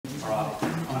Alright,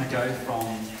 I'm going to go from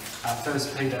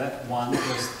 1 Peter 1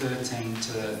 verse 13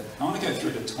 to, I want to go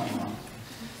through to 21.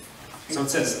 So it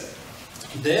says,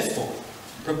 "Therefore,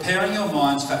 preparing your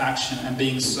minds for action and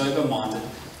being sober-minded,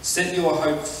 set your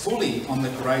hope fully on the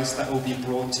grace that will be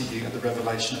brought to you at the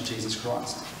revelation of Jesus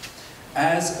Christ.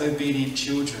 As obedient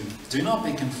children, do not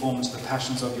be conformed to the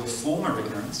passions of your former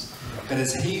ignorance, but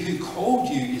as he who called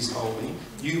you is holy,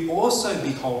 you also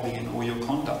be holy in all your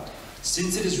conduct.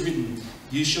 Since it is written,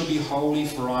 you shall be holy,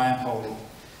 for I am holy.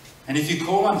 And if you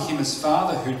call on him as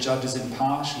Father who judges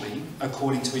impartially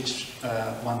according to each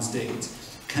one's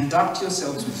deeds, conduct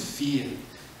yourselves with fear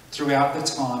throughout the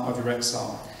time of your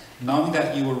exile, knowing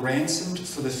that you were ransomed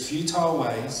for the futile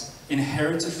ways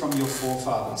inherited from your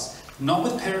forefathers, not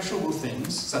with perishable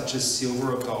things such as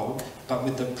silver or gold, but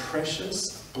with the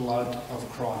precious blood of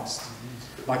Christ,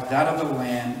 like that of a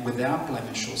lamb without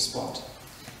blemish or spot.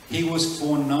 He was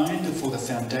foreknown before the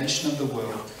foundation of the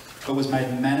world, but was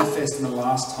made manifest in the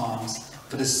last times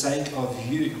for the sake of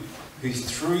you, who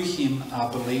through him are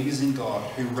believers in God,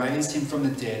 who raised him from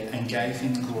the dead and gave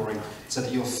him glory, so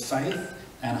that your faith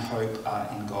and hope are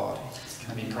in God."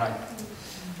 Let me pray.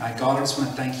 God, I just want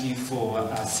to thank you for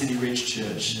City Reach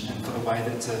Church and for the way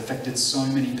that it's affected so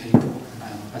many people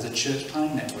as a church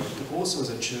planting network, but also as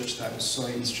a church that was so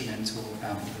instrumental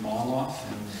in my life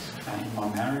and in my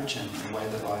marriage and the way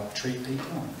that I treat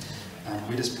people.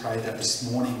 We just pray that this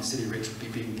morning City Reach would be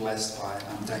being blessed by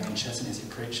Damien Chesson as he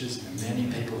preaches and the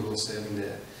many people who are serving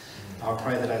there. I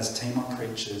pray that as team of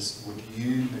preachers, would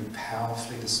you move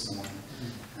powerfully this morning?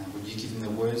 Would you give them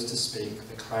the words to speak,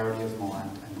 the clarity of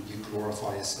mind, and would you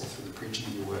glorify yourself through the preaching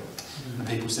of your word? And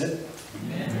the people said,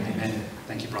 Amen. Amen.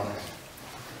 Thank you, brother.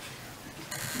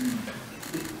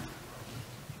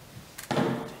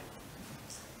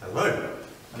 Hello.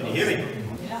 Can you hear me?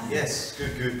 Yeah. Yes.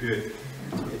 Good.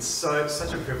 It's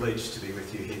such a privilege to be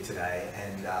with you here today.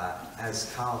 And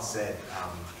as Carl said,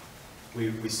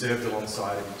 we served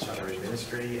alongside of each other in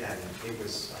ministry, and it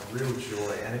was a real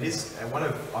joy. And it is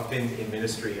I've been in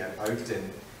ministry at Oakton,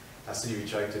 City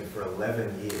Reach Oakton, for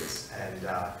 11 years, and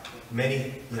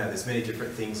there's many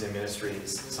different things in ministry.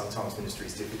 Sometimes ministry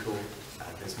is difficult.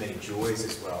 There's many joys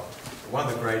as well. But one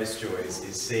of the greatest joys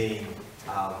is seeing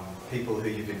people who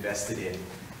you've invested in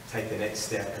take the next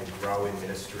step and grow in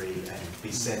ministry and be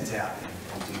sent out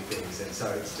and do things. And so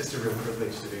it's just a real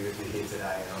privilege to be with you here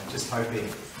today. And I'm just hoping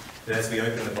that as we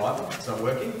open the Bible, it's not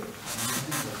working?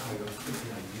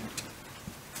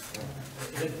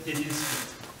 It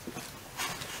is.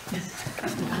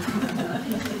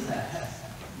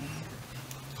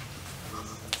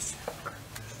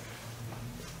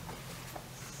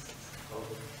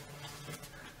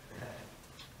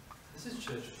 This is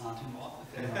church planting life.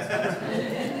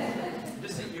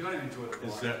 Just think you're going to enjoy the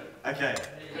life. Okay.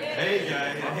 There you go.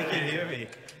 You can hear me.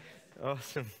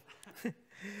 Awesome.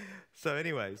 So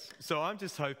anyways, I'm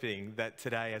just hoping that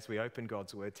today as we open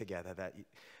God's word together that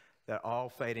I'll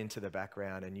fade into the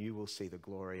background and you will see the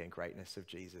glory and greatness of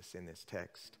Jesus in this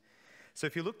text. So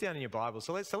if you look down in your Bible,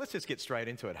 so let's just get straight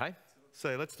into it, hey?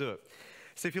 So let's do it.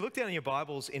 So if you look down in your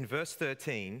Bibles in verse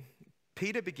 13,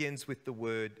 Peter begins with the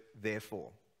word therefore.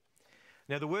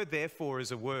 Now the word therefore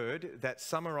is a word that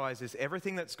summarizes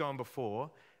everything that's gone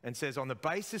before and says on the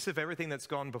basis of everything that's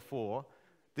gone before,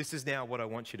 this is now what I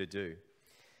want you to do.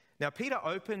 Now, Peter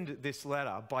opened this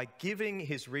letter by giving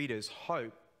his readers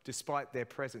hope despite their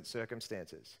present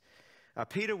circumstances.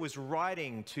 Peter was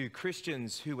writing to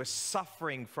Christians who were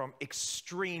suffering from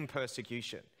extreme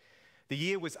persecution. The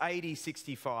year was AD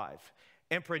 65.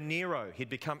 Emperor Nero, he'd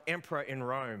become emperor in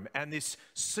Rome, and this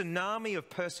tsunami of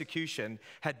persecution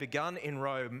had begun in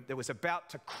Rome that was about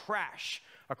to crash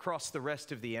across the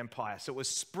rest of the empire. So it was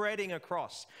spreading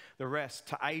across the rest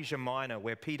to Asia Minor,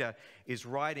 where Peter is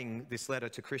writing this letter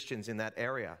to Christians in that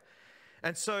area.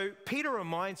 And so Peter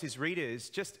reminds his readers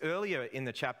just earlier in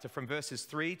the chapter from verses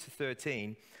 3 to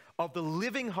 13 of the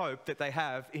living hope that they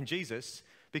have in Jesus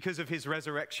because of his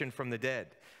resurrection from the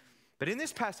dead. But in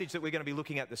this passage that we're going to be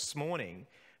looking at this morning,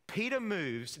 Peter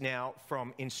moves now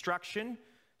from instruction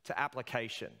to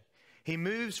application. He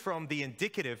moves from the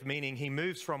indicative, meaning he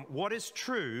moves from what is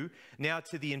true now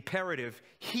to the imperative.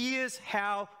 Here's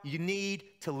how you need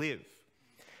to live.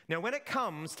 Now, when it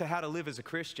comes to how to live as a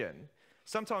Christian,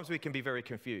 sometimes we can be very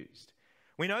confused.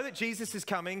 We know that Jesus is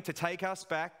coming to take us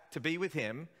back to be with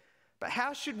him, but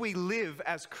how should we live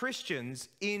as Christians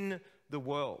in the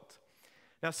world?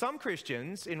 Now, some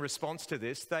Christians, in response to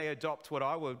this, they adopt what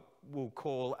I will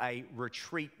call a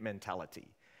retreat mentality.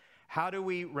 How do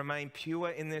we remain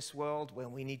pure in this world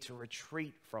when we need to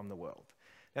retreat from the world?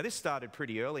 Now, this started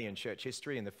pretty early in church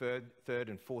history. In the third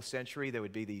and fourth century, there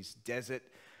would be these desert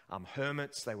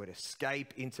hermits. They would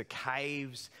escape into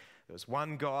caves. There was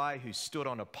one guy who stood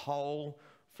on a pole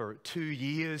for 2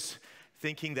 years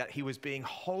thinking that he was being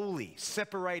holy,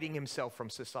 separating himself from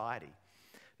society.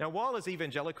 Now, while as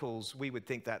evangelicals, we would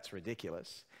think that's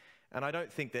ridiculous, and I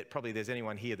don't think that probably there's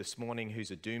anyone here this morning who's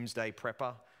a doomsday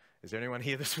prepper. Is there anyone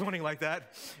here this morning like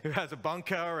that who has a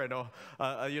bunker and,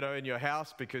 in your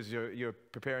house because you're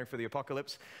preparing for the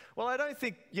apocalypse? Well, I don't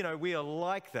think, we are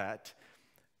like that.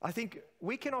 I think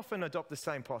we can often adopt the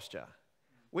same posture.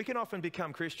 We can often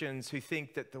become Christians who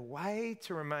think that the way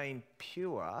to remain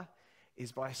pure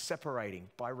is by separating,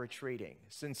 by retreating.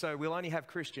 And so we'll only have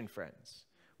Christian friends.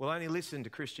 We'll only listen to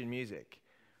Christian music.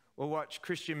 We'll watch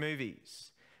Christian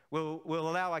movies. We'll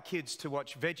allow our kids to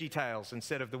watch VeggieTales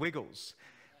instead of the Wiggles.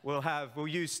 We'll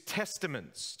use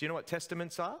testaments. Do you know what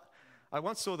testaments are? I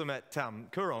once saw them at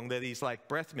Coorong. They're these like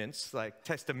breath mints, like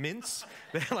testaments.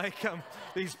 They're like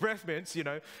these breath mints,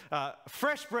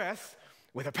 fresh breath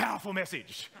with a powerful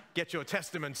message. Get your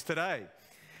testaments today.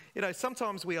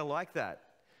 Sometimes we are like that.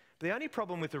 The only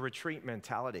problem with the retreat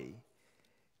mentality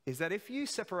is that if you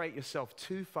separate yourself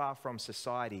too far from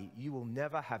society, you will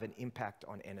never have an impact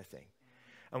on anything.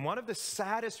 And one of the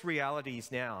saddest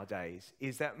realities nowadays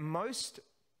is that most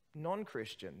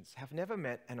non-Christians have never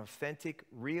met an authentic,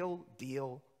 real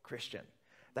deal Christian.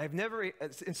 They've never,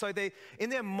 and so in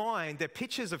their mind, their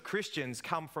pictures of Christians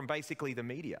come from basically the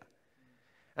media.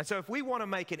 And so if we want to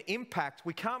make an impact,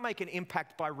 we can't make an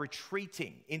impact by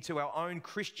retreating into our own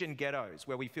Christian ghettos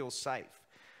where we feel safe.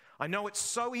 I know it's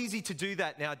so easy to do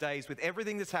that nowadays with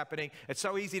everything that's happening. It's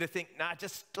so easy to think,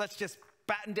 let's just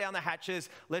batten down the hatches,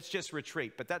 let's just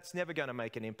retreat. But that's never going to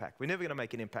make an impact. We're never going to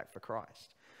make an impact for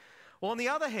Christ. Well, on the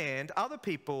other hand, other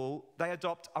people, they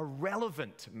adopt a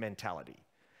relevant mentality.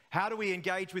 How do we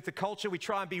engage with the culture? We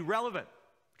try and be relevant,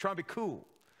 try and be cool.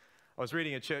 I was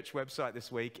reading a church website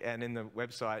this week, and in the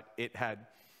website it had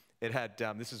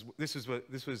this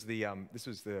was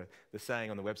the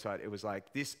saying on the website. It was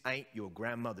like, "This ain't your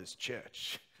grandmother's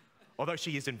church," although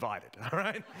she is invited. All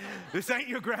right, this ain't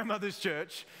your grandmother's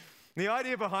church. The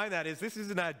idea behind that is this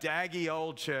isn't our daggy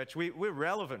old church. We're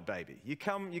relevant, baby. You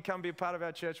come be a part of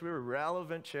our church. We're a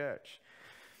relevant church.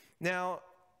 Now,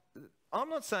 I'm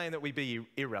not saying that we be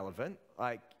irrelevant.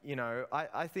 I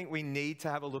think we need to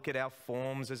have a look at our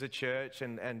forms as a church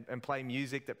and play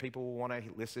music that people will want to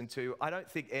listen to. I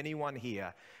don't think anyone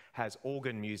here has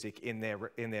organ music in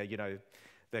their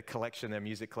their collection, their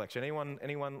music collection.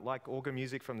 Anyone like organ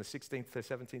music from the 16th to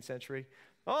 17th century?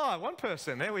 Oh, one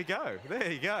person. There we go.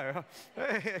 There you go.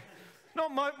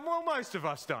 Most of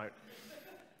us don't.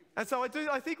 And so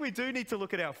I think we do need to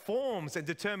look at our forms and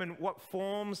determine what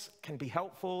forms can be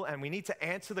helpful, and we need to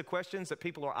answer the questions that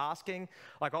people are asking.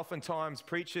 Like oftentimes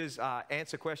preachers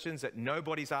answer questions that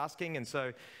nobody's asking, and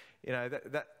so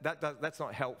that's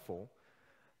not helpful.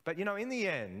 But in the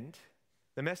end,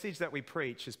 the message that we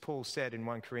preach, as Paul said in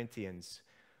 1 Corinthians,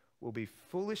 will be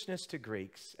foolishness to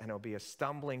Greeks and it'll be a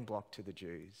stumbling block to the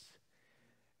Jews.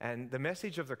 And the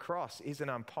message of the cross is an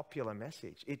unpopular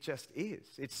message. It just is.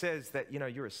 It says that,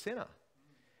 you're a sinner.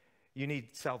 You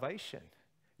need salvation.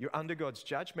 You're under God's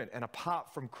judgment. And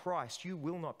apart from Christ, you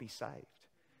will not be saved.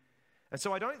 And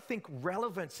so I don't think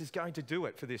relevance is going to do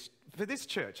it for this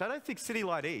church. I don't think City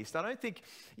Light East. I don't think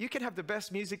you can have the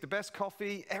best music, the best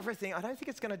coffee, everything. I don't think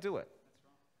it's going to do it.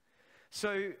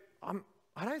 So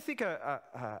I don't think a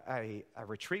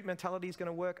retreat mentality is going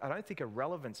to work. I don't think a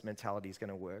relevance mentality is going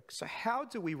to work. So how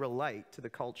do we relate to the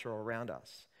culture around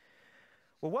us?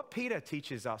 Well, what Peter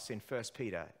teaches us in 1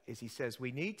 Peter is he says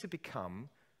we need to become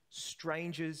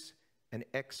strangers and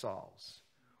exiles.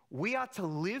 We are to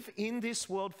live in this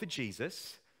world for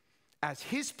Jesus as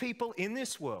his people in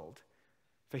this world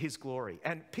for his glory.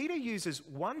 And Peter uses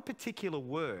one particular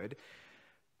word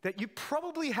that you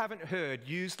probably haven't heard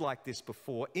used like this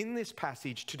before in this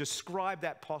passage to describe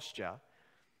that posture,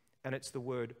 and it's the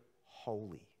word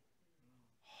holy.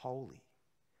 Holy.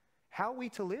 How are we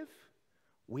to live?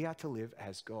 We are to live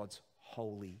as God's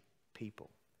holy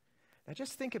people. Now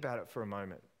just think about it for a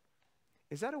moment.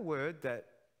 Is that a word that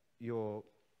your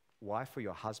wife or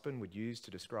your husband would use to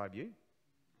describe you?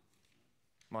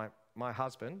 My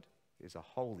husband is a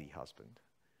holy husband.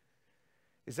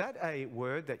 Is that a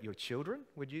word that your children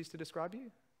would use to describe you?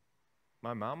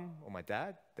 My mum or my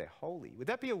dad, they're holy. Would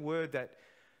that be a word that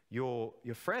your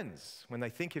friends, when they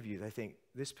think of you, they think,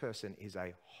 this person is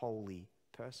a holy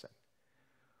person?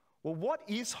 Well, what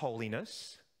is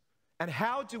holiness? And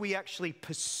how do we actually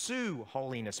pursue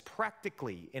holiness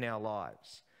practically in our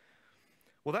lives?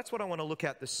 Well, that's what I want to look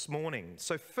at this morning.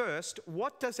 So first,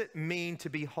 what does it mean to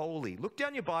be holy? Look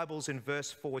down your Bibles in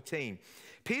verse 14.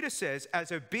 Peter says,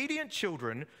 as obedient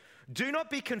children, Do not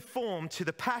be conformed to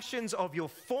the passions of your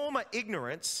former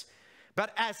ignorance,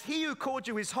 but as he who called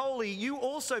you is holy, you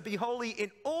also be holy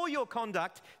in all your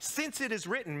conduct, since it is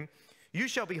written, you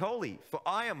shall be holy, for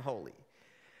I am holy.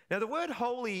 Now, the word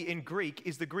holy in Greek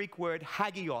is the Greek word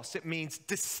hagios. It means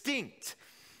distinct.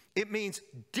 It means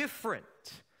different.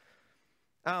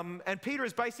 And Peter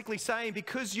is basically saying,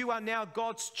 because you are now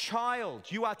God's child,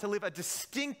 you are to live a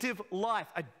distinctive life,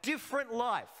 a different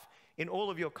life in all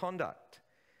of your conduct.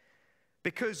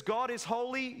 Because God is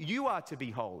holy, you are to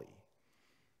be holy.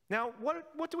 Now,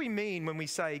 what do we mean when we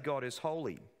say God is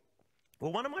holy?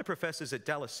 Well, one of my professors at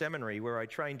Dallas Seminary, where I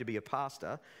trained to be a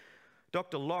pastor,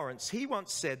 Dr. Lawrence, he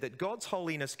once said that God's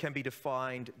holiness can be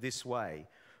defined this way.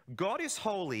 God is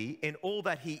holy in all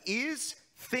that he is,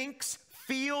 thinks,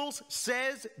 feels,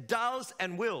 says, does,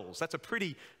 and wills. That's a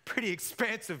pretty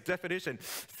expansive definition.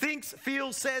 Thinks,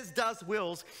 feels, says, does,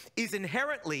 wills is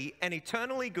inherently and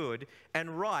eternally good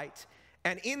and right,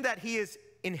 and in that he is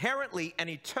inherently and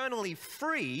eternally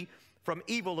free from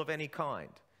evil of any kind.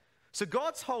 So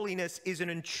God's holiness is an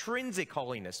intrinsic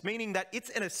holiness, meaning that it's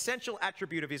an essential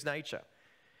attribute of his nature.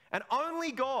 And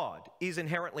only God is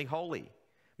inherently holy,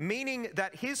 meaning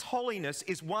that his holiness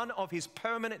is one of his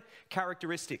permanent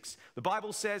characteristics. The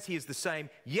Bible says he is the same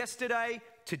yesterday,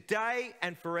 today,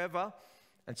 and forever.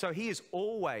 And so he is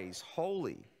always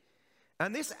holy.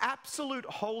 And this absolute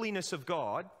holiness of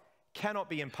God cannot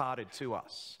be imparted to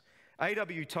us.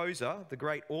 A.W. Tozer, the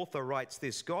great author, writes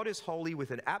this: God is holy with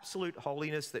an absolute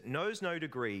holiness that knows no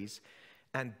degrees,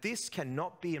 and this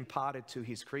cannot be imparted to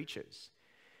his creatures.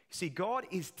 See, God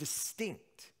is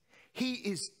distinct. He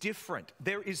is different.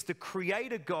 There is the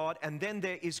creator God, and then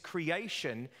there is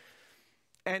creation.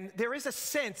 And there is a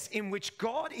sense in which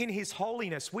God, in his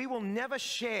holiness, we will never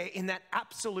share in that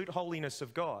absolute holiness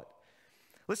of God.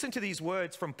 Listen to these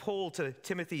words from Paul to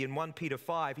Timothy in 1 Peter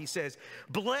 5. He says,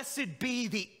 "Blessed be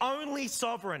the only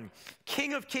sovereign,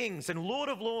 King of kings and Lord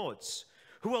of lords,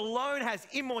 who alone has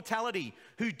immortality,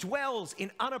 who dwells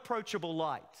in unapproachable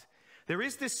light." There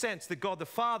is this sense that God the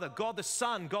Father, God the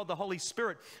Son, God the Holy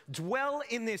Spirit dwell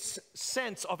in this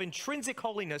sense of intrinsic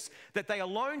holiness that they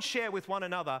alone share with one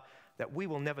another that we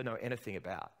will never know anything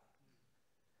about.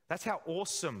 That's how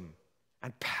awesome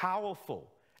and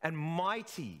powerful and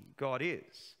mighty God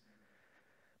is.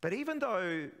 But even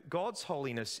though God's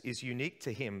holiness is unique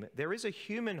to him, there is a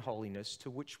human holiness to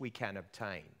which we can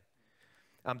obtain.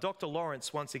 Dr.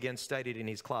 Lawrence once again stated in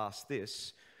his class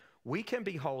this: we can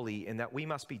be holy in that we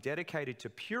must be dedicated to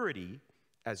purity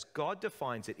as God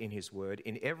defines it in his word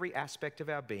in every aspect of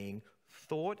our being,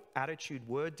 thought, attitude,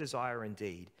 word, desire, and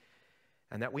deed.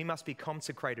 And that we must be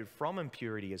consecrated from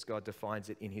impurity as God defines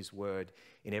it in his word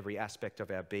in every aspect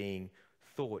of our being,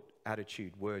 thought,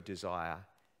 attitude, word, desire,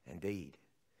 and deed.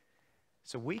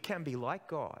 So we can be like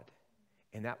God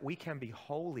in that we can be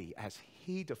holy as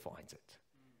he defines it.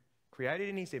 Created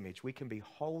in his image, we can be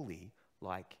holy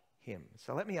like him.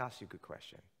 So let me ask you a good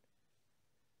question.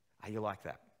 Are you like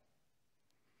that?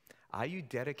 Are you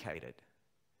dedicated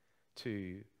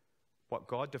to what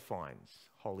God defines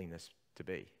holiness to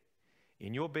be?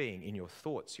 In your being, in your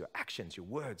thoughts, your actions, your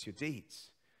words, your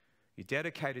deeds. You're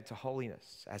dedicated to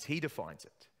holiness as he defines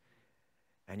it.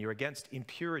 And you're against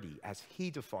impurity as he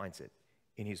defines it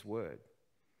in his word.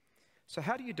 So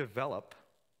how do you develop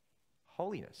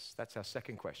holiness? That's our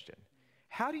second question.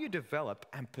 How do you develop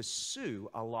and pursue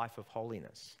a life of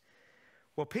holiness?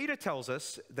 Well, Peter tells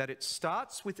us that it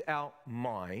starts with our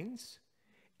minds,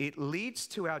 it leads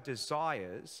to our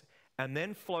desires, and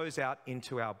then flows out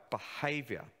into our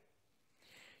behavior.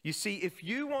 You see, if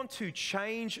you want to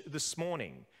change this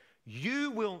morning, you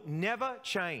will never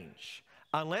change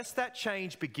unless that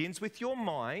change begins with your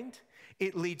mind.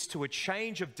 It leads to a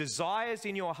change of desires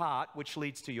in your heart, which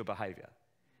leads to your behavior.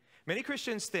 Many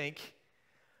Christians think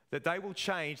that they will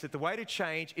change, that the way to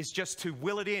change is just to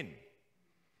will it in.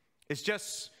 It's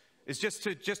just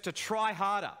to try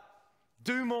harder,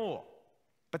 do more.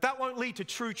 But that won't lead to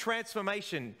true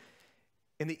transformation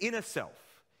in the inner self.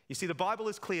 You see, the Bible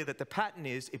is clear that the pattern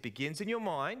is it begins in your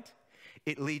mind,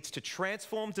 it leads to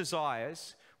transformed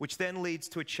desires, which then leads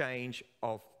to a change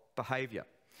of behavior.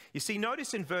 You see,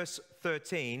 notice in verse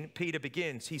 13, Peter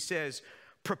begins, he says,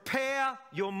 prepare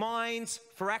your minds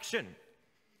for action.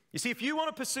 You see, if you want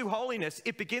to pursue holiness,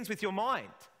 it begins with your mind.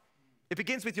 It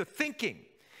begins with your thinking.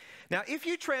 Now, if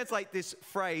you translate this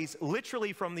phrase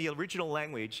literally from the original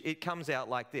language, it comes out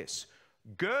like this: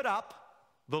 gird up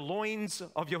the loins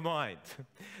of your mind.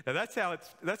 Now that's how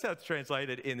it's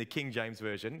translated in the King James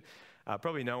Version.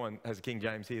 Probably no one has a King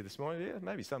James here this morning. Yeah,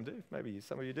 maybe some do. Maybe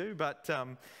some of you do. But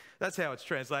that's how it's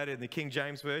translated in the King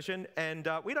James Version. And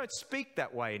we don't speak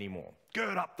that way anymore.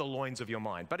 Gird up the loins of your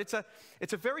mind. But it's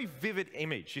a very vivid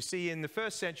image. You see, in the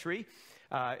first century,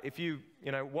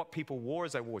 what people wore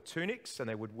is they wore tunics and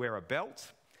they would wear a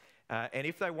belt. And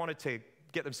if they wanted to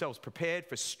get themselves prepared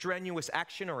for strenuous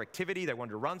action or activity, they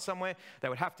wanted to run somewhere, they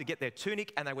would have to get their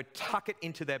tunic and they would tuck it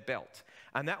into their belt.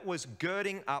 And that was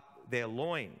girding up their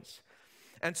loins.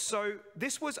 And so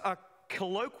this was a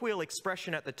colloquial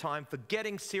expression at the time for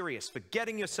getting serious, for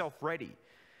getting yourself ready.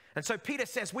 And so Peter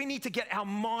says we need to get our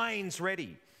minds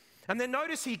ready. And then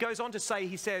notice he goes on to say,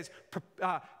 he says,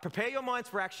 prepare your minds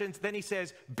for actions. Then he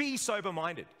says, be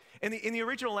sober-minded. In the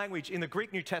original language, in the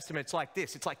Greek New Testament, it's like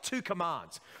this. It's like two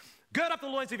commands. Gird up the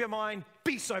loins of your mind,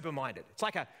 be sober-minded. It's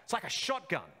like a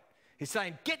shotgun. He's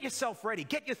saying, get yourself ready,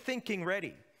 get your thinking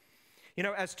ready. You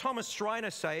know, as Thomas Schreiner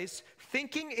says,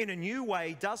 thinking in a new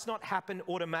way does not happen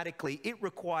automatically. It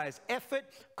requires effort,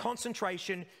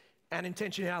 concentration, and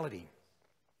intentionality.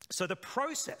 So the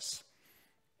process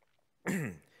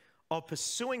of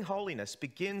pursuing holiness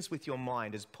begins with your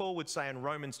mind. As Paul would say in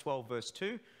Romans 12, verse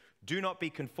 2, do not be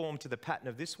conformed to the pattern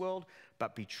of this world,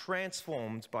 but be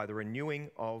transformed by the renewing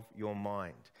of your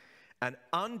mind. An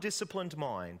undisciplined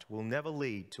mind will never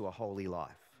lead to a holy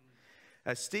life.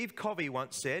 As Steve Covey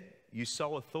once said, you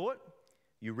sow a thought,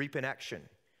 you reap an action.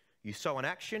 You sow an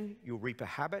action, you'll reap a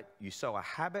habit. You sow a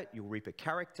habit, you'll reap a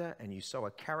character. And you sow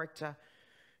a character,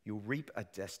 you'll reap a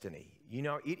destiny. You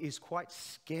know, it is quite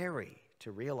scary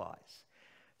to realize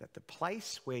that the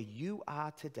place where you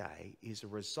are today is a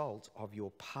result of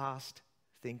your past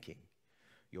thinking.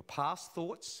 Your past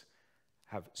thoughts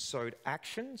have sowed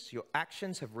actions. Your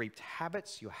actions have reaped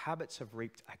habits. Your habits have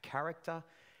reaped a character,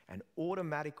 an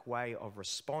automatic way of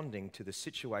responding to the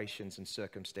situations and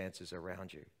circumstances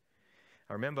around you.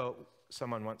 I remember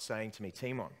someone once saying to me,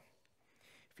 Timon,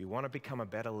 if you want to become a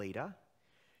better leader,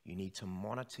 you need to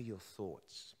monitor your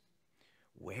thoughts.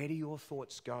 Where do your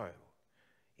thoughts go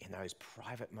in those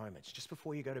private moments? Just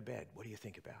before you go to bed, what do you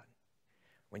think about?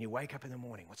 When you wake up in the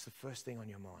morning, what's the first thing on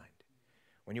your mind?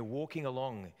 When you're walking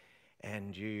along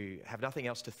and you have nothing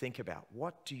else to think about,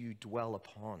 what do you dwell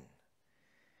upon?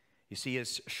 You see,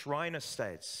 as Schreiner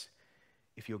states,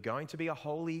 if you're going to be a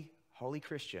holy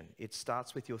Christian, it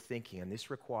starts with your thinking, and this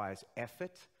requires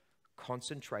effort,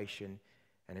 concentration,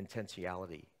 and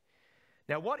intentionality.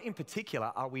 Now, what in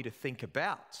particular are we to think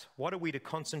about? What are we to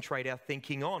concentrate our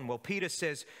thinking on? Well, Peter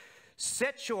says,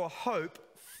 set your hope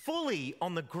fully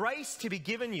on the grace to be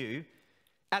given you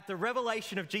at the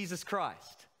revelation of Jesus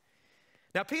Christ.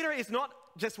 Now, Peter is not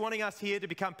just wanting us here to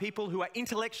become people who are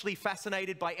intellectually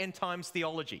fascinated by end times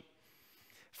theology.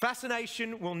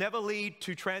 Fascination will never lead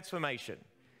to transformation.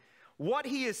 What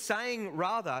he is saying,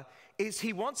 rather, is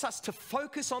he wants us to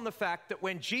focus on the fact that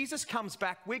when Jesus comes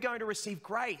back, we're going to receive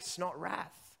grace, not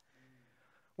wrath.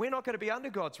 We're not going to be under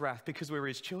God's wrath because we're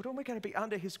his children. We're going to be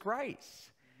under his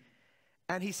grace.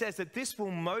 And he says that this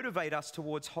will motivate us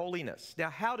towards holiness.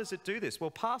 Now, how does it do this?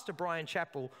 Well, Pastor Brian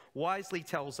Chappell wisely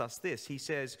tells us this. He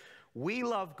says, we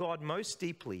love God most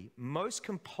deeply, most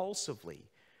compulsively,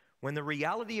 when the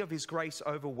reality of his grace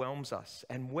overwhelms us.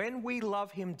 And when we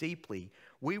love him deeply,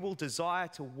 we will desire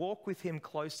to walk with him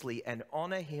closely and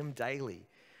honor him daily.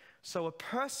 So a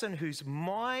person whose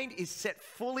mind is set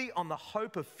fully on the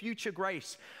hope of future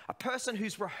grace, a person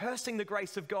who's rehearsing the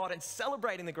grace of God and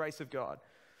celebrating the grace of God,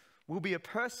 will be a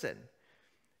person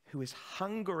who is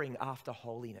hungering after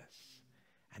holiness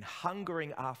and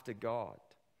hungering after God.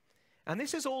 And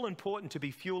this is all important to be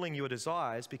fueling your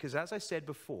desires because, as I said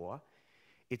before,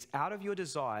 it's out of your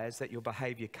desires that your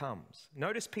behavior comes.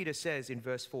 Notice Peter says in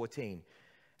verse 14,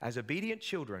 as obedient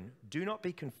children, do not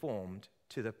be conformed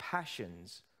to the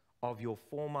passions of your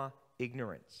former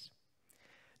ignorance.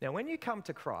 Now, when you come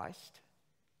to Christ,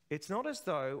 it's not as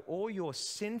though all your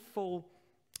sinful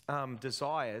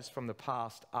desires from the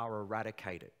past are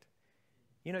eradicated.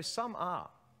 You know, some are.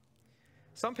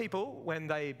 Some people, when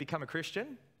they become a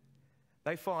Christian,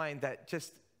 they find that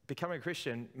just becoming a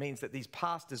Christian means that these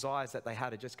past desires that they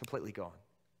had are just completely gone.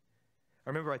 I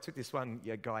remember I took this one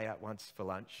guy out once for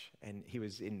lunch, and he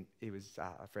was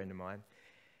a friend of mine,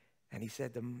 and he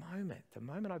said, the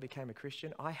moment I became a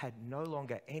Christian, I had no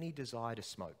longer any desire to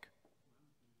smoke.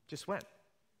 Just went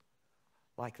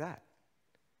like that.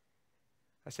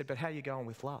 I said, but how are you going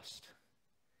with lust?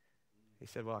 He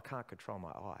said, well, I can't control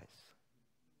my eyes.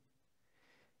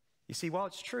 You see, while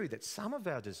it's true that some of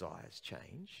our desires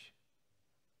change,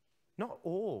 not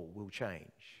all will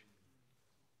change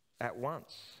at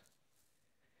once.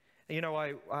 You know,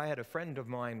 I had a friend of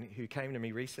mine who came to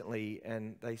me recently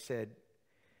and they said,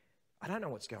 I don't know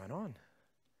what's going on.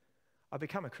 I've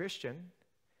become a Christian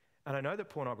and I know that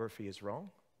pornography is wrong.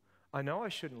 I know I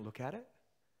shouldn't look at it,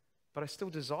 but I still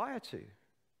desire to.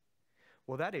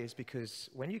 Well, that is because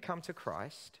when you come to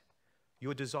Christ,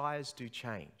 your desires do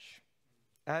change.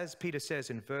 As Peter says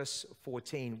in verse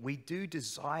 14, we do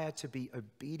desire to be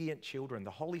obedient children.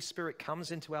 The Holy Spirit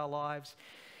comes into our lives.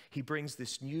 He brings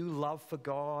this new love for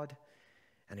God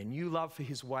and a new love for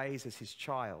his ways as his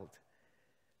child.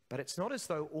 But it's not as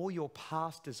though all your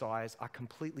past desires are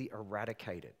completely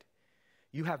eradicated.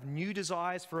 You have new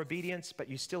desires for obedience, but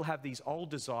you still have these old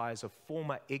desires of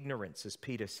former ignorance, as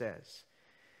Peter says.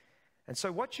 And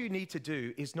so what you need to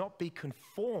do is not be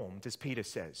conformed, as Peter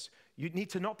says. You need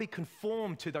to not be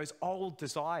conformed to those old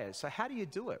desires. So how do you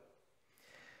do it?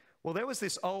 Well, there was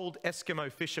this old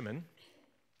Eskimo fisherman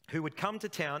who would come to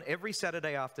town every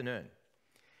Saturday afternoon.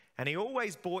 And he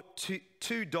always brought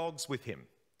two dogs with him.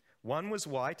 One was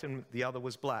white and the other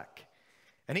was black.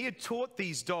 And he had taught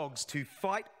these dogs to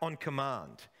fight on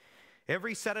command.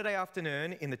 Every Saturday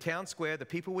afternoon in the town square, the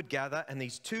people would gather and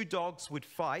these two dogs would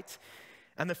fight.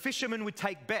 And the fisherman would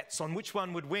take bets on which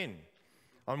one would win.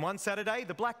 On one Saturday,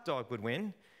 the black dog would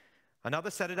win.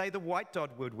 Another Saturday, the white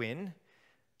dog would win.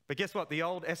 But guess what? The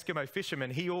old Eskimo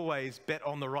fisherman, he always bet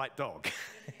on the right dog.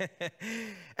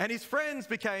 And his friends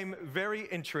became very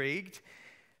intrigued.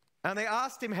 And they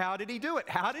asked him, how did he do it?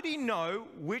 How did he know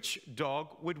which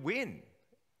dog would win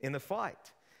in the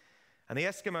fight? And the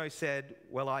Eskimo said,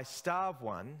 well, I starve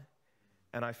one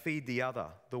and I feed the other.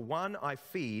 The one I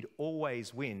feed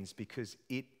always wins because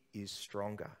it is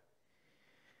stronger.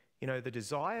 You know, the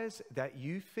desires that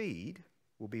you feed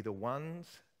will be the ones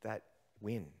that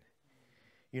win.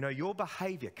 You know, your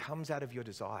behavior comes out of your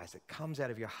desires. It comes out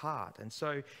of your heart. And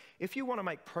so if you want to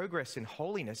make progress in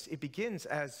holiness, it begins,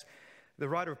 as the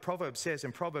writer of Proverbs says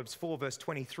in Proverbs 4 verse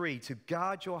 23, to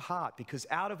guard your heart because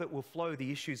out of it will flow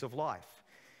the issues of life.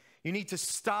 You need to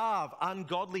starve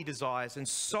ungodly desires and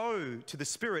sow to the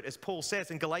Spirit, as Paul says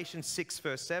in Galatians 6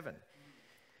 verse 7.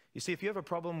 You see, if you have a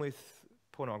problem with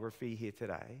pornography here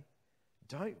today,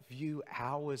 don't view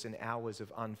hours and hours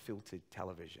of unfiltered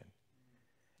television.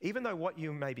 Even though what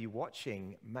you may be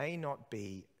watching may not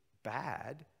be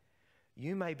bad,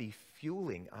 you may be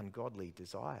fueling ungodly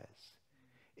desires.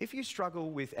 If you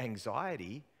struggle with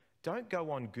anxiety, don't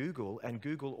go on Google and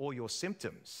Google all your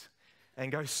symptoms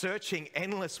and go searching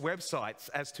endless websites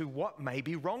as to what may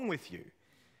be wrong with you.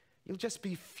 You'll just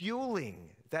be fueling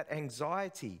that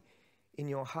anxiety in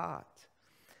your heart.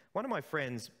 One of my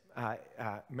friends,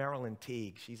 Marilyn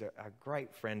Teague, she's a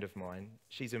great friend of mine.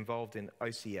 She's involved in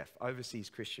OCF, Overseas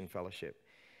Christian Fellowship.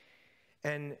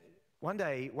 And one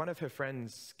day, one of her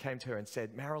friends came to her and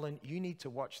said, Marilyn, you need to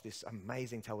watch this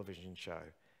amazing television show,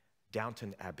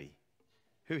 Downton Abbey.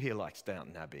 Who here likes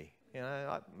Downton Abbey? You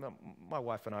know, my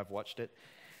wife and I have watched it.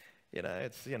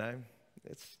 It's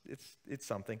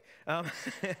something. And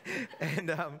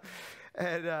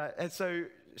so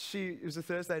it was a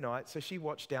Thursday night, so she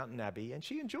watched Downton Abbey and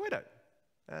she enjoyed it.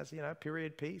 As you know,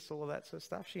 period piece, all of that sort of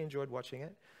stuff. She enjoyed watching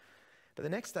it. But the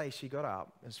next day she got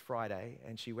up, it was Friday,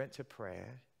 and she went to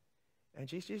prayer and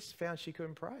she just found she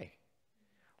couldn't pray.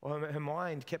 Or her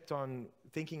mind kept on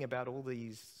thinking about all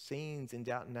these scenes in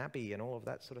Downton Abbey and all of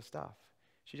that sort of stuff.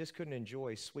 She just couldn't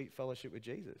enjoy sweet fellowship with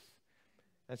Jesus.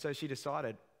 And so she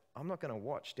decided, I'm not going to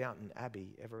watch Downton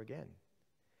Abbey ever again.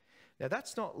 Now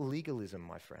that's not legalism,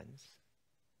 my friends.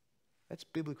 That's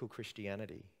biblical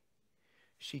Christianity.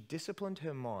 She disciplined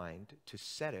her mind to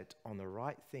set it on the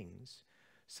right things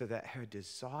so that her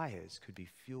desires could be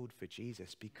fueled for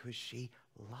Jesus because she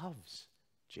loves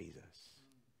Jesus.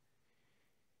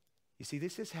 You see,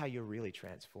 this is how you're really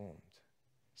transformed.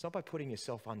 It's not by putting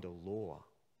yourself under law.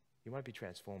 You won't be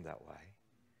transformed that way.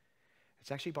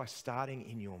 It's actually by starting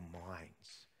in your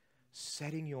minds,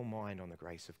 setting your mind on the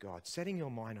grace of God, setting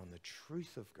your mind on the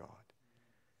truth of God.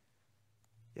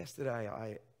 Yesterday,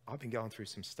 I've been going through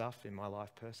some stuff in my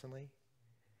life personally.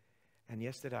 And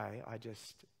yesterday, I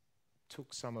just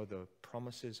took some of the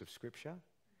promises of Scripture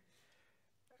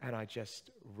and I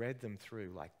just read them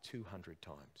through like 200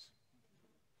 times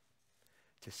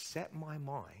to set my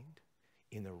mind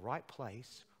in the right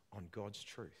place on God's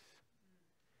truth.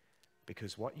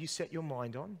 Because what you set your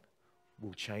mind on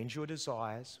will change your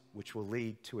desires, which will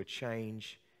lead to a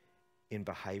change in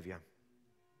behavior.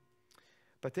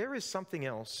 But there is something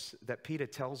else that Peter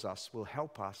tells us will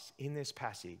help us in this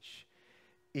passage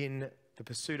in the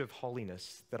pursuit of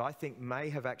holiness that I think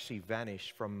may have actually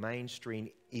vanished from mainstream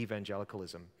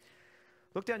evangelicalism.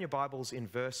 Look down your Bibles in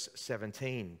verse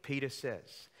 17. Peter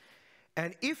says,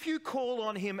 And if you call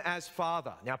on him as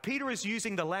Father. Now, Peter is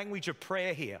using the language of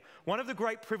prayer here. One of the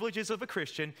great privileges of a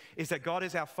Christian is that God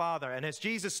is our Father. And as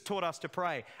Jesus taught us to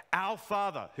pray, our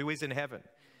Father who is in heaven.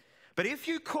 But if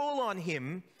you call on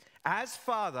him as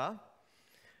Father,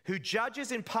 who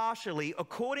judges impartially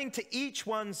according to each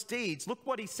one's deeds, look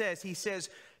what he says. He says,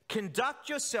 conduct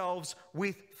yourselves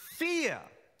with fear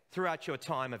throughout your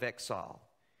time of exile.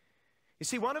 You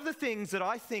see, one of the things that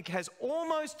I think has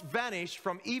almost vanished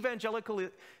from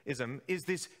evangelicalism is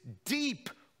this deep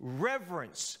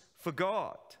reverence for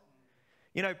God.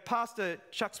 You know, Pastor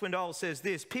Chuck Swindoll says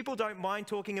this: people don't mind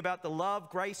talking about the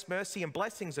love, grace, mercy, and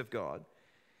blessings of God,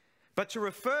 but to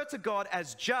refer to God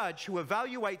as judge who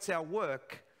evaluates our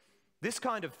work, this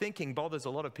kind of thinking bothers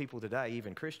a lot of people today,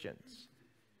 even Christians.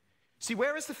 See,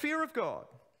 where is the fear of God?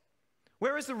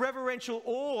 Where is the reverential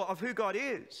awe of who God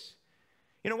is?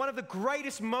 You know, one of the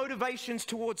greatest motivations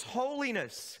towards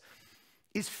holiness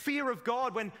is fear of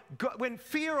God. When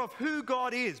fear of who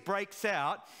God is breaks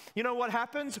out, you know what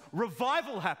happens?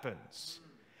 Revival happens.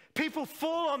 People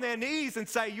fall on their knees and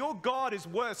say, your God is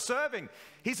worth serving.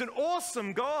 He's an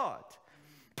awesome God.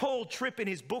 Paul Tripp, in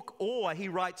his book Awe, he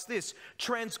writes this: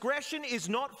 transgression is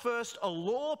not first a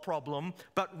law problem,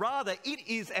 but rather it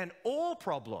is an awe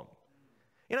problem.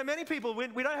 You know, many people, we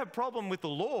don't have a problem with the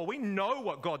law. We know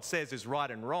what God says is right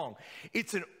and wrong.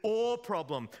 It's an awe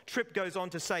problem. Tripp goes on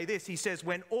to say this. He says,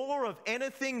 when awe of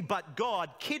anything but God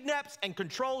kidnaps and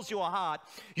controls your heart,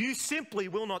 you simply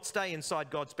will not stay inside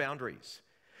God's boundaries.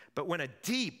 But when a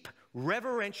deep,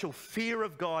 reverential fear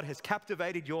of God has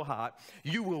captivated your heart,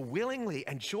 you will willingly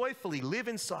and joyfully live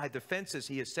inside the fences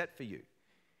he has set for you.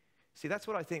 See, that's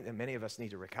what I think that many of us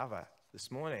need to recover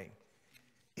this morning,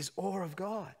 is awe of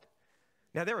God.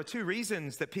 Now, there are two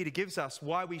reasons that Peter gives us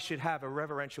why we should have a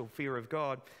reverential fear of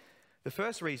God. The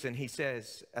first reason, he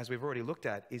says, as we've already looked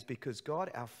at, is because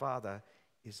God, our Father,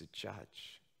 is a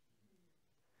judge.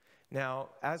 Now,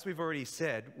 as we've already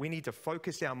said, we need to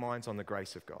focus our minds on the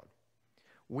grace of God.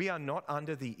 We are not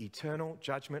under the eternal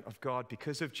judgment of God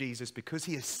because of Jesus, because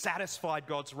he has satisfied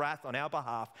God's wrath on our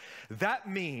behalf. That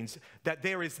means that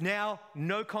there is now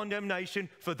no condemnation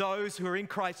for those who are in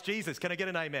Christ Jesus. Can I get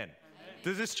an amen?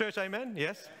 Does this church amen?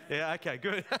 Yes? Yeah, okay,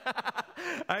 good.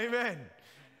 Amen.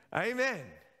 Amen.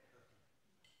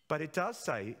 But it does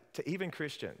say to even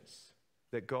Christians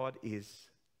that God is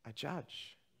a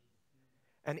judge,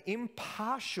 an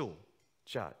impartial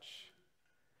judge.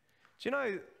 Do you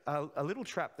know a little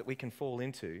trap that we can fall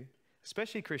into,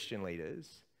 especially Christian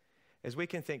leaders, is we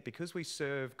can think because we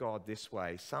serve God this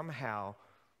way, somehow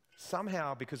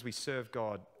because we serve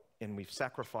God and we've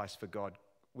sacrificed for God,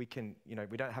 we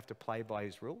don't have to play by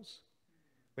his rules.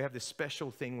 We have this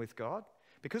special thing with God.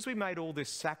 Because we made all this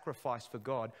sacrifice for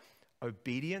God,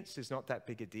 obedience is not that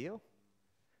big a deal.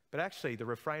 But actually, the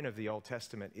refrain of the Old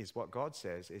Testament is what God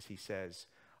says, is he says,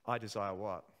 I desire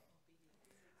what?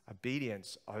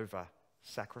 Obedience over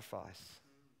sacrifice.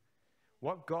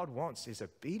 What God wants is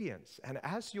obedience. And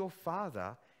as your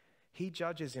Father, he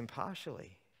judges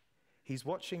impartially. He's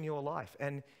watching your life.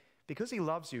 And because he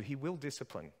loves you, he will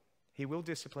discipline. He will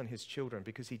discipline his children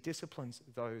because he disciplines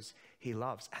those he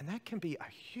loves. And that can be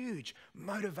a huge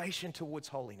motivation towards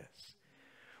holiness.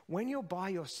 When you're by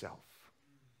yourself,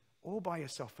 all by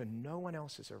yourself and no one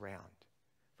else is around,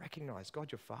 recognize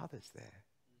God, your Father's there.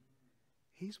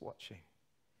 He's watching.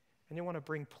 And you want to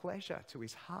bring pleasure to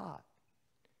his heart.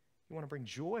 You want to bring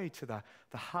joy to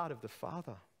the heart of the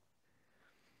Father.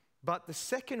 But the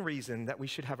second reason that we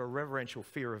should have a reverential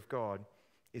fear of God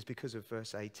is because of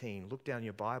verse 18. Look down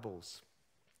your Bibles.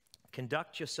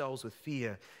 Conduct yourselves with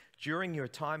fear during your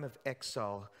time of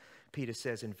exile, Peter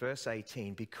says in verse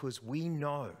 18, because we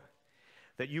know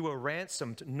that you were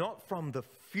ransomed not from the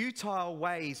futile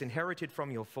ways inherited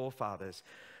from your forefathers,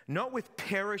 not with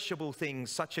perishable things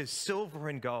such as silver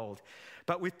and gold,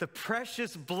 but with the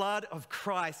precious blood of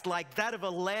Christ, like that of a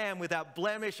lamb without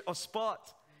blemish or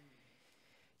spot.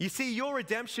 You see, your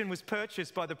redemption was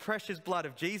purchased by the precious blood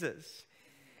of Jesus.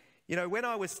 You know, when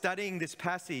I was studying this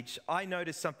passage, I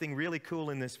noticed something really cool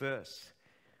in this verse.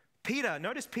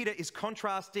 Notice Peter is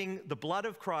contrasting the blood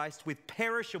of Christ with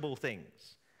perishable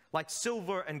things, like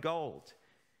silver and gold.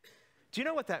 Do you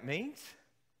know what that means?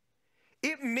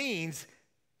 It means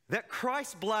that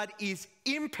Christ's blood is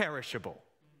imperishable.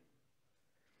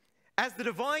 As the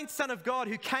divine Son of God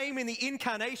who came in the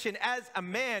incarnation as a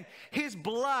man, his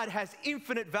blood has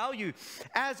infinite value.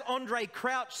 As Andre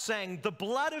Crouch sang, the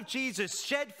blood of Jesus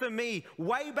shed for me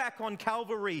way back on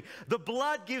Calvary. The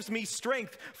blood gives me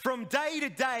strength. From day to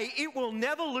day, it will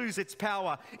never lose its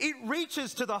power. It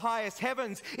reaches to the highest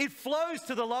heavens. It flows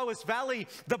to the lowest valley.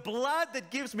 The blood that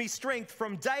gives me strength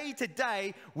from day to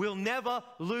day will never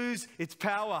lose its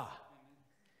power.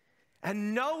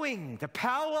 And knowing the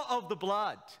power of the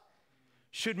blood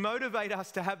should motivate us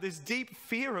to have this deep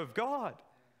fear of God.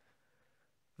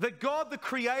 That God, the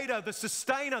Creator, the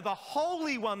Sustainer, the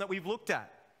Holy One that we've looked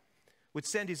at, would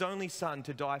send His only Son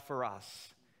to die for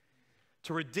us,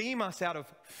 to redeem us out of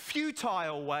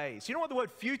futile ways. You know what the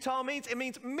word futile means? It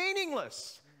means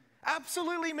meaningless,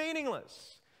 absolutely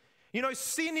meaningless. You know,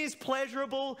 sin is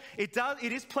pleasurable. It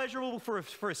is pleasurable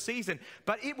for a season,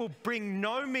 but it will bring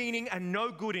no meaning and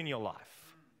no good in your life.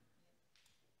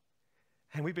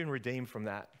 And we've been redeemed from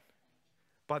that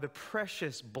by the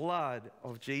precious blood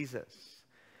of Jesus.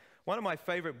 One of my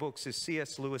favorite books is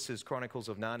C.S. Lewis's Chronicles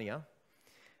of Narnia.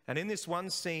 And in this one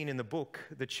scene in the book,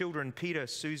 the children Peter,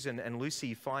 Susan, and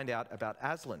Lucy find out about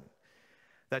Aslan.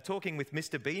 They're talking with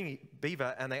Mr.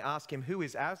 Beaver and they ask him, "Who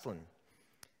is Aslan?"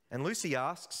 And Lucy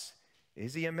asks,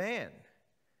 "Is he a man?"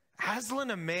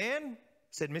 "Aslan a man?"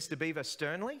 said Mr. Beaver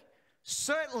sternly.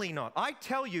 "Certainly not. I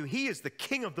tell you, he is the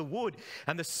king of the wood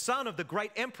and the son of the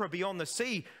great emperor beyond the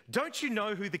sea. Don't you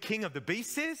know who the king of the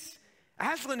beasts is?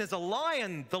 Aslan is a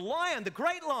lion, the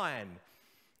great lion."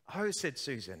 "Oh," said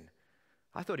Susan,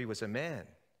 "I thought he was a man.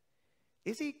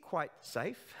 Is he quite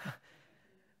safe?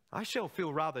 I shall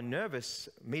feel rather nervous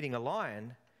meeting a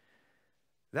lion."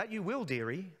 "That you will,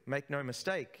 dearie, make no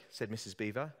mistake," said Mrs.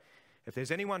 Beaver. "If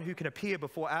there's anyone who can appear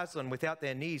before Aslan without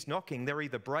their knees knocking, they're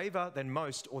either braver than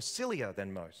most or sillier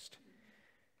than most."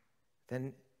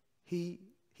 "Then he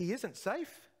isn't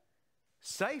safe?"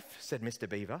 "Safe," said Mr.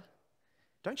 Beaver.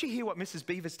 "Don't you hear what Mrs.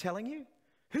 Beaver's telling you?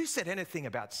 Who said anything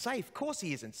about safe? Of course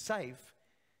he isn't safe,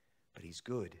 but he's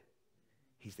good.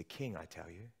 He's the king, I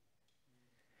tell you."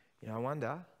 You know, I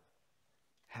wonder,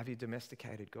 have you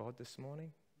domesticated God this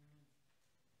morning?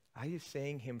 Are you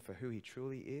seeing him for who he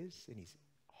truly is in his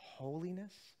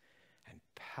holiness and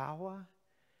power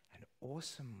and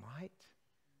awesome might?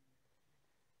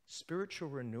 Spiritual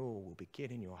renewal will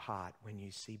begin in your heart when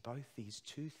you see both these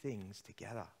two things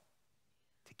together.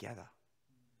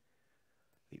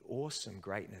 The awesome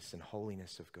greatness and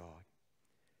holiness of God,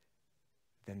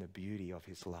 then the beauty of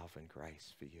his love and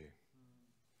grace for you.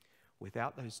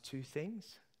 Without those two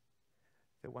things,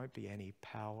 there won't be any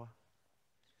power,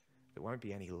 there won't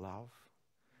be any love,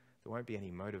 there won't be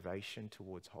any motivation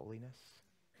towards holiness.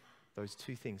 Those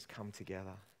two things come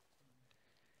together.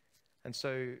 And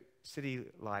so, City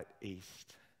Light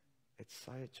East, it's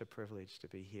such a privilege to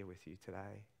be here with you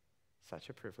today. Such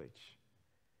a privilege.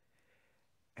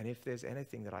 And if there's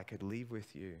anything that I could leave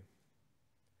with you,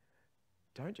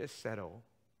 don't just settle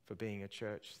for being a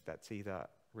church that's either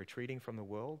retreating from the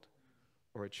world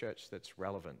or a church that's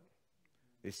relevant.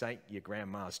 This ain't your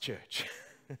grandma's church.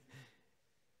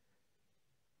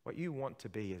 What you want to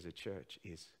be as a church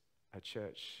is a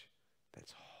church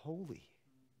that's holy.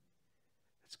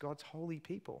 It's God's holy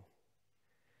people,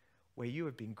 where you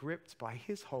have been gripped by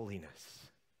his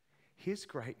holiness, his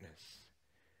greatness,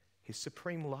 his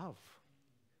supreme love.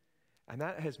 And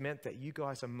that has meant that you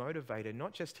guys are motivated,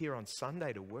 not just here on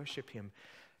Sunday to worship him,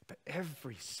 but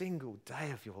every single day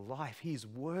of your life. He is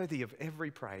worthy of every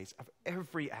praise, of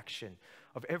every action,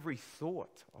 of every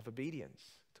thought of obedience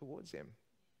towards him.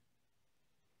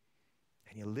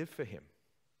 And you live for him.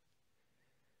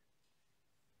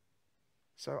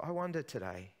 So I wonder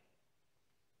today,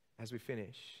 as we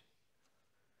finish,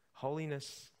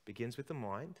 holiness begins with the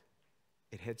mind.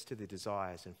 It heads to the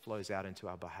desires and flows out into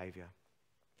our behavior.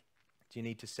 Do you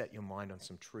need to set your mind on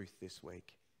some truth this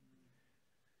week?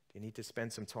 Do you need to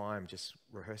spend some time just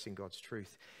rehearsing God's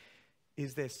truth?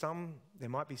 There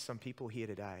might be some people here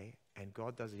today, and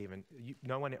God doesn't even,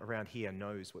 no one around here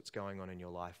knows what's going on in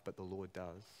your life, but the Lord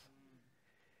does.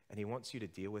 And he wants you to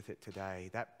deal with it today.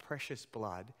 That precious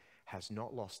blood has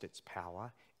not lost its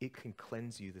power. It can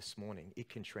cleanse you this morning. It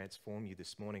can transform you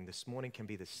this morning. This morning can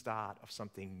be the start of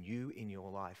something new in your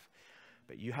life,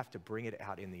 but you have to bring it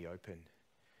out in the open.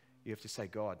 You have to say,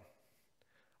 God,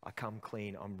 I come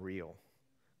clean, I'm real.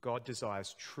 God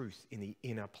desires truth in the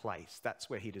inner place. That's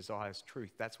where he desires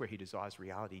truth. That's where he desires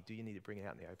reality. Do you need to bring it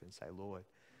out in the open and say, Lord,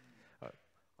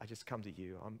 I just come to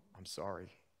you. I'm sorry.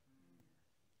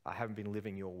 I haven't been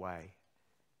living your way.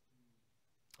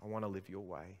 I want to live your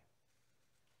way.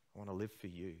 I want to live for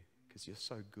you because you're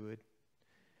so good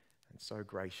and so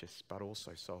gracious, but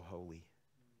also so holy.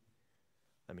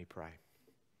 Let me pray.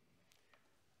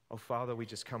 Oh, Father, we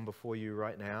just come before you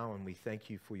right now and we thank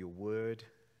you for your word.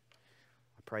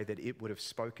 I pray that it would have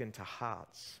spoken to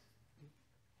hearts,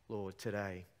 Lord,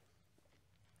 today.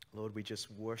 Lord, we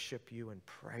just worship you and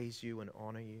praise you and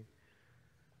honor you.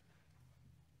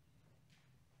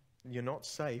 You're not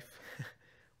safe.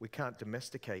 We can't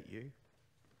domesticate you.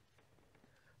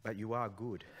 But you are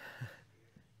good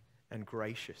and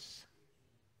gracious.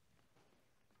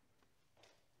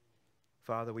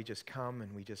 Father, we just come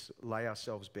and we just lay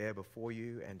ourselves bare before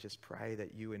you and just pray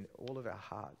that you in all of our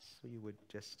hearts, you would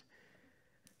just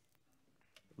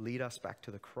lead us back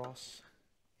to the cross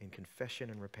in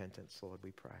confession and repentance, Lord,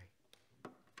 we pray.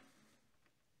 In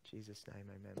Jesus' name,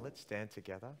 amen. Let's stand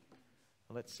together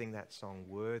and let's sing that song,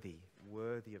 Worthy,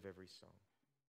 worthy of every song.